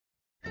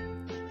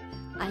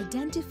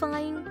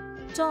identifying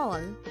tall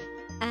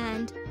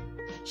and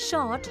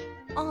short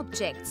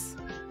objects.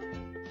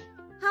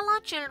 Hello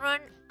children,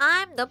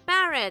 I am the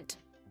parrot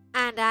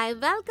and I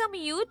welcome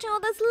you to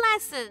this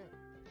lesson.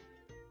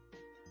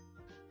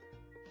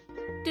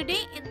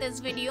 Today in this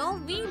video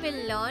we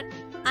will learn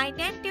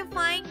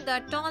identifying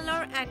the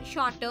taller and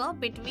shorter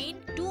between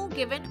two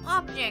given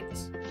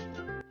objects.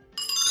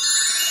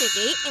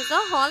 Today is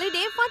a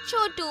holiday for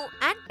Chotu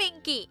and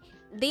Pinky.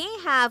 They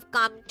have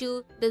come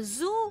to the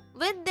zoo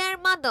with their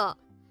mother.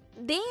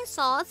 They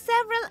saw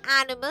several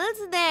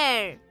animals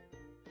there.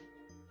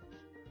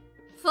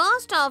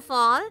 First of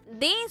all,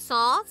 they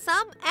saw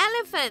some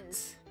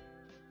elephants.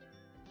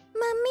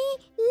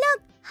 Mummy,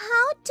 look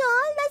how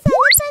tall this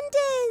elephant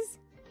is.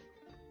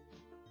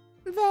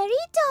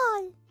 Very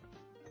tall.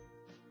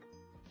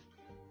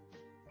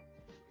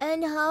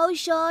 And how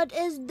short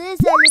is this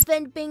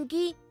elephant,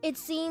 Pinky? It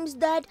seems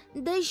that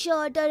this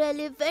shorter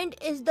elephant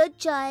is the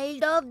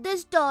child of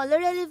this taller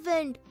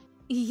elephant.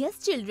 Yes,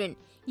 children,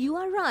 you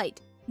are right.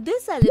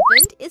 This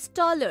elephant is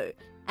taller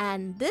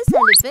and this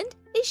elephant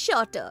is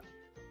shorter.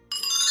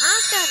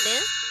 After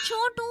this,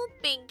 Chotu,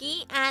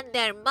 Pinky and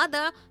their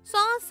mother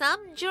saw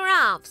some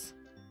giraffes.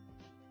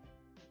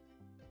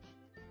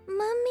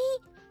 Mummy,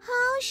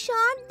 how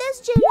short this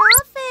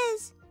giraffe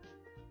is.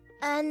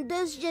 And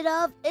this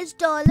giraffe is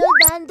taller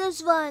than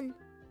this one.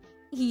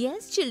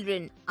 Yes,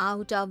 children,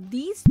 out of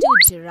these two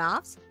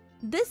giraffes,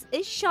 this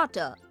is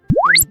shorter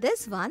and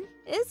this one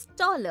is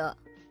taller.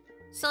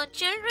 So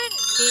children,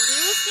 did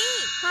you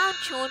see how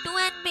Chotu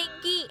and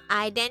Pinky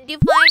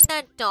identified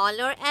the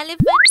taller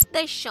elephant,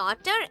 the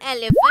shorter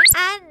elephant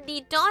and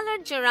the taller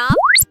giraffe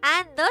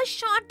and the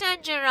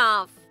shorter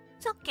giraffe?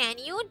 So can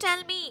you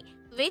tell me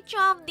which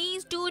of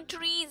these two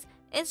trees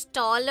is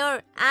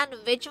taller and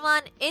which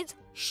one is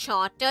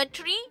shorter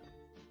tree?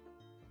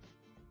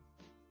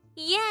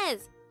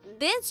 Yes,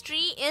 this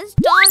tree is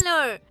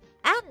taller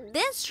and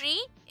this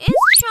tree is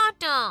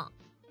shorter.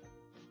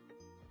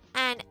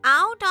 And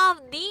out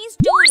of these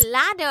two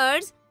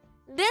ladders,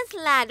 this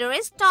ladder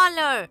is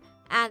taller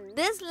and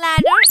this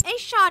ladder is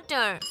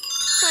shorter.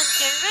 So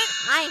children,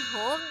 I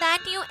hope that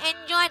you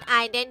enjoyed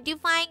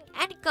identifying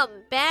and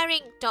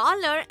comparing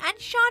taller and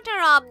shorter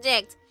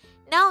objects.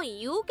 Now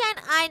you can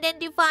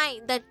identify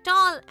the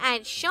tall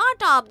and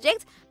short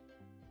objects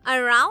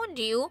around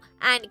you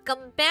and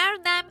compare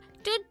them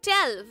to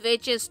tell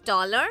which is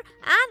taller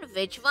and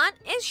which one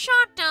is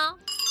shorter.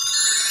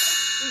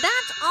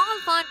 That's all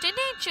for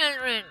today,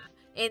 children.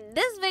 In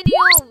this video,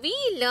 we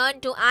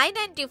learned to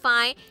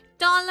identify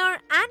taller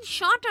and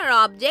shorter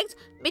objects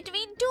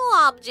between two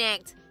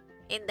objects.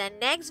 In the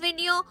next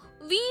video,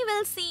 we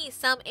will see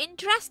some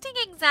interesting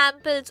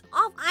examples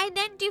of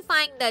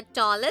identifying the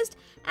tallest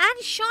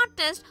and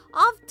shortest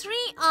of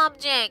three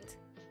objects.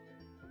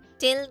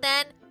 Till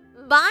then,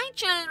 bye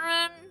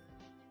children.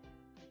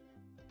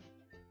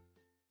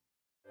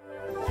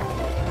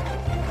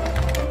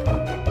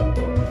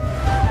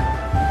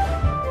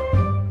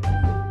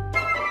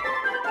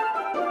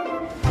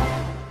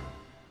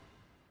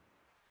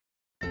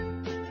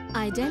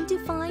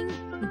 Identifying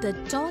the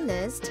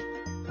tallest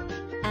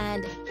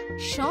and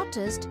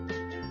shortest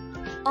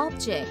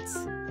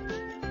objects.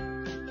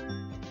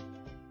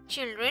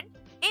 Children,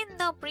 in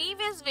the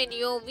previous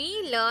video,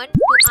 we learned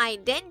to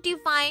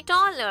identify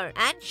taller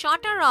and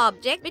shorter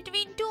objects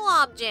between two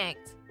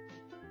objects.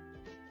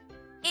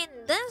 In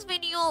this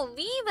video,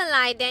 we will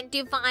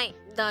identify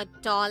the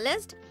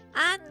tallest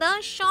and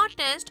the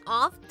shortest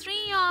of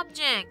three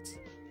objects.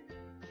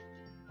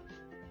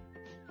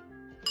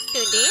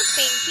 Today,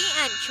 Pinky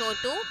and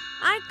Chotu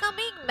are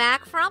coming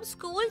back from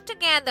school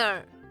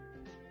together.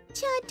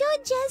 Chotu,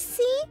 just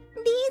see,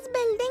 these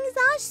buildings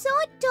are so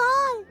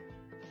tall.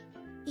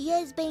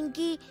 Yes,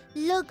 Pinky,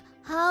 look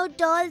how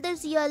tall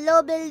this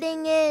yellow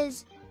building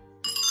is.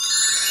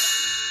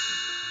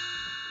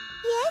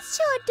 Yes,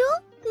 Chotu,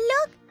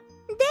 look,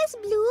 this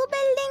blue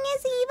building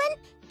is even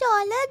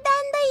taller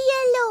than the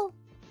yellow.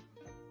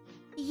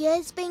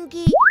 Yes,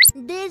 Pinky,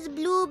 this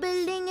blue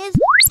building is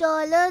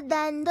taller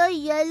than the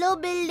yellow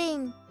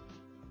building.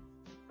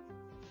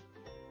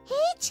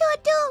 Hey,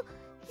 Chotu,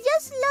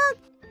 just look,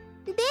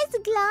 this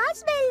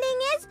glass building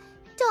is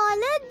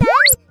taller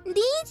than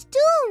these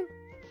two.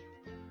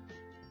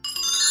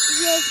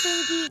 Yes,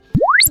 Pinky,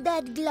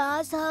 that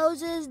glass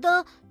house is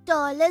the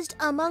tallest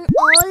among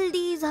all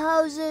these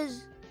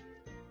houses.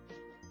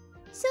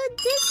 So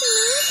this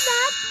means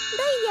that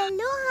the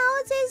yellow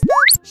house is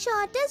the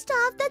shortest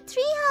of the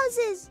three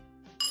houses.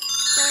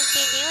 So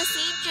did you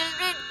see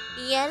children?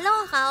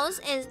 Yellow house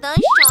is the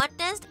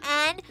shortest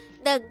and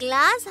the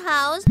glass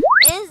house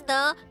is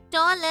the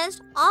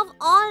tallest of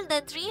all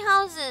the three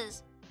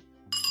houses.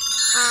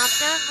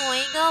 After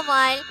going a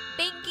while,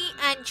 Pinky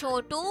and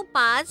Chotu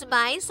passed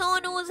by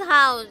Sonu's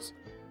house.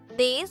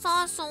 They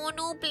saw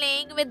Sonu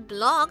playing with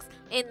blocks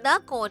in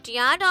the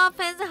courtyard of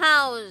his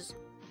house.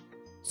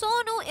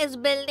 Sonu is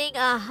building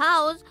a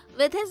house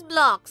with his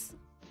blocks.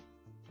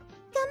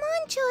 Come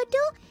on,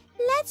 Chotu,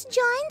 let's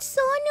join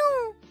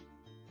Sonu.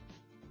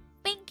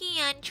 Pinky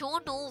and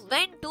Chotu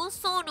went to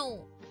Sonu.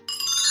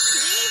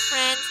 Three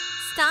friends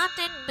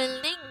started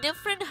building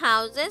different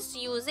houses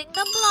using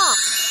the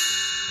blocks.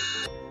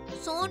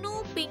 Sonu,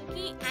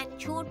 Pinky and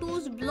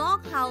Chotu's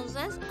block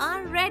houses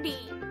are ready.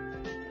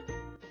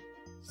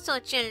 So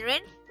children,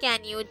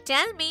 can you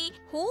tell me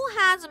who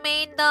has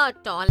made the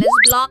tallest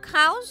block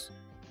house?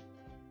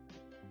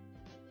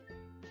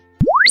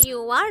 You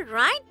are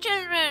right,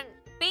 children.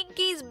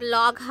 Pinky's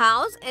block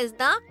house is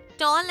the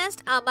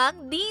tallest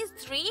among these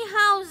three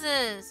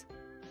houses.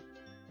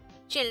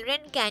 Children,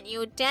 can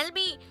you tell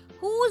me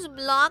whose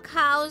block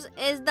house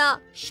is the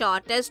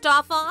shortest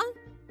of all?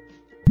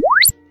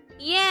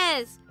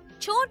 Yes,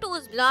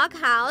 Chotu's block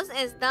house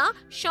is the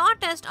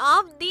shortest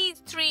of these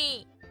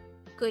three.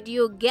 Could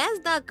you guess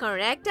the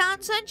correct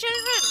answer,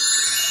 children?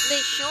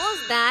 This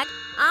shows that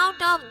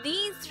out of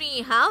these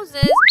three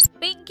houses,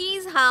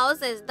 Pinky's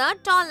house is the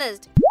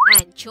tallest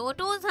and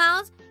Chotu's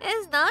house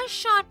is the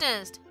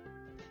shortest.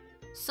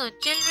 So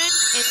children,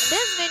 in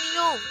this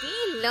video,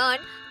 we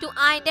learned to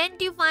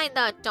identify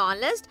the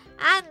tallest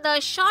and the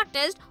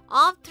shortest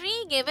of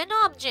three given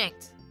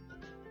objects.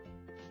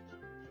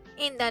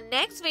 In the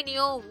next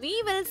video,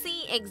 we will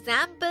see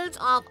examples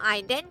of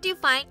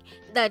identifying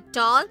the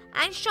tall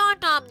and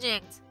short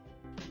objects.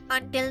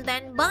 Until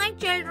then, bye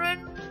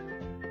children.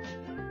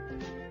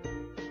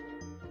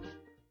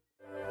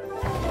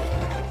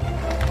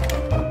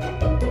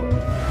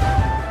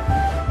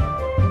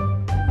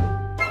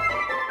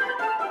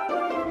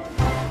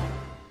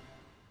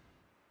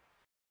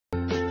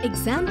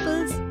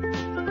 Examples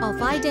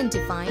of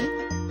identifying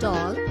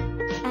tall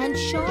and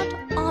short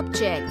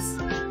objects.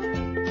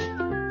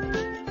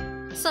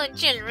 So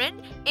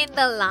children, in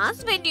the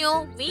last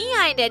video, we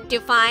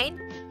identified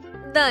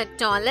the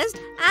tallest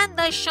and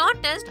the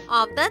shortest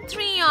of the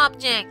three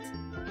objects.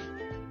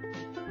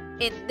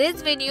 In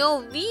this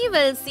video, we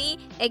will see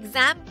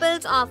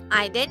examples of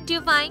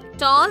identifying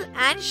tall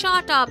and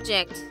short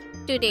objects.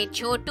 Today,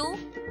 Chotu,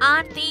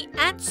 Aarti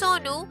and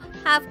Sonu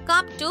have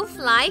come to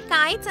fly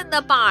kites in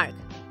the park.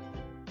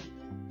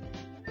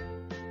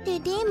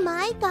 Today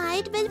my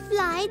kite will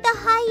fly the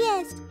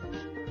highest.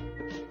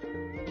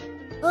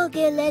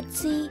 Okay, let's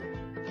see.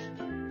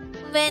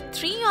 When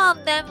three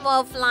of them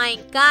were flying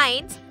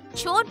kites,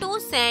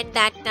 Chotu said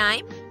that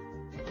time,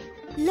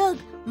 Look,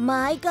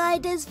 my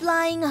kite is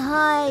flying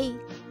high.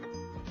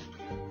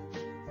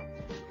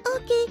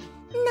 Okay,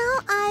 now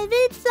I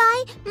will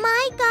fly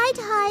my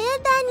kite higher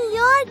than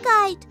your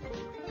kite.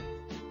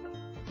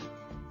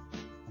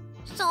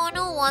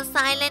 Sonu was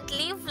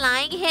silently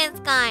flying his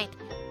kite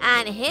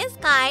and his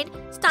kite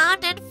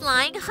started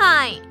flying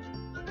high.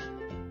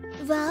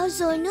 Wow,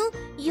 Sonu,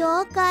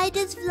 your kite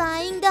is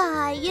flying the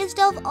highest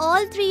of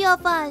all three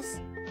of us.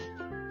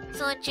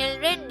 So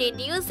children, did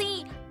you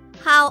see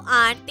how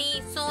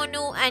Aarti,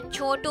 Sonu and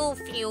Chotu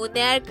flew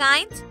their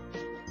kites?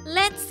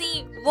 Let's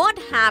see what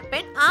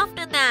happened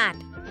after that.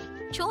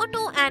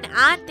 Chotu and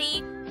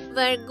Aarti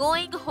were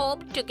going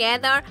home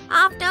together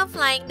after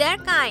flying their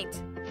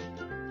kites.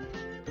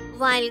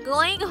 While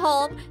going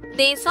home,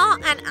 they saw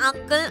an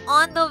uncle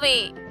on the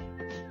way.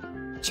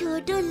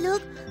 Chotu,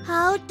 look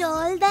how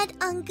tall that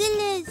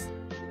uncle is.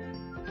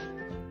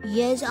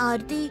 Yes,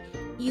 Aarti,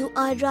 you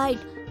are right.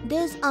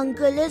 This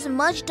uncle is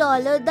much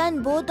taller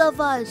than both of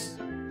us.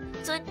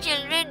 So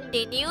children,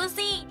 did you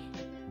see?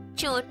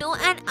 Chotu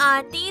and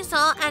Aarti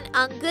saw an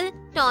uncle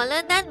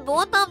taller than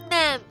both of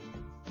them.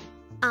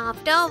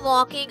 After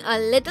walking a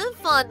little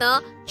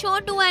further,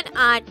 Chotu and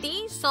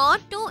Aarti saw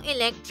two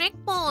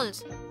electric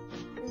poles.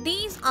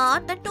 These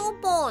are the two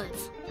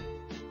poles.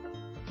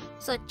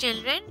 So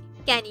children,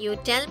 can you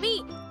tell me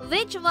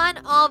which one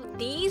of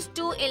these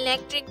two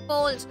electric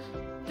poles,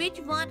 which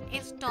one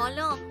is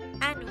taller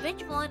and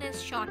which one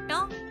is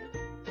shorter?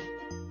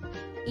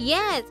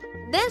 Yes,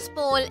 this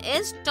pole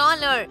is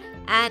taller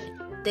and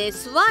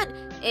this one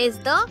is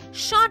the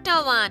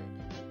shorter one.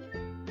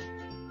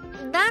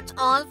 That's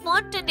all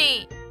for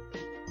today.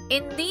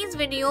 In these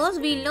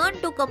videos, we learn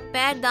to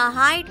compare the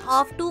height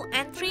of 2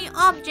 and 3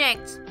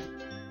 objects.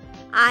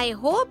 I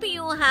hope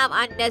you have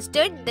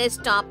understood this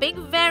topic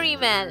very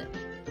well.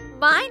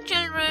 Bye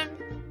children.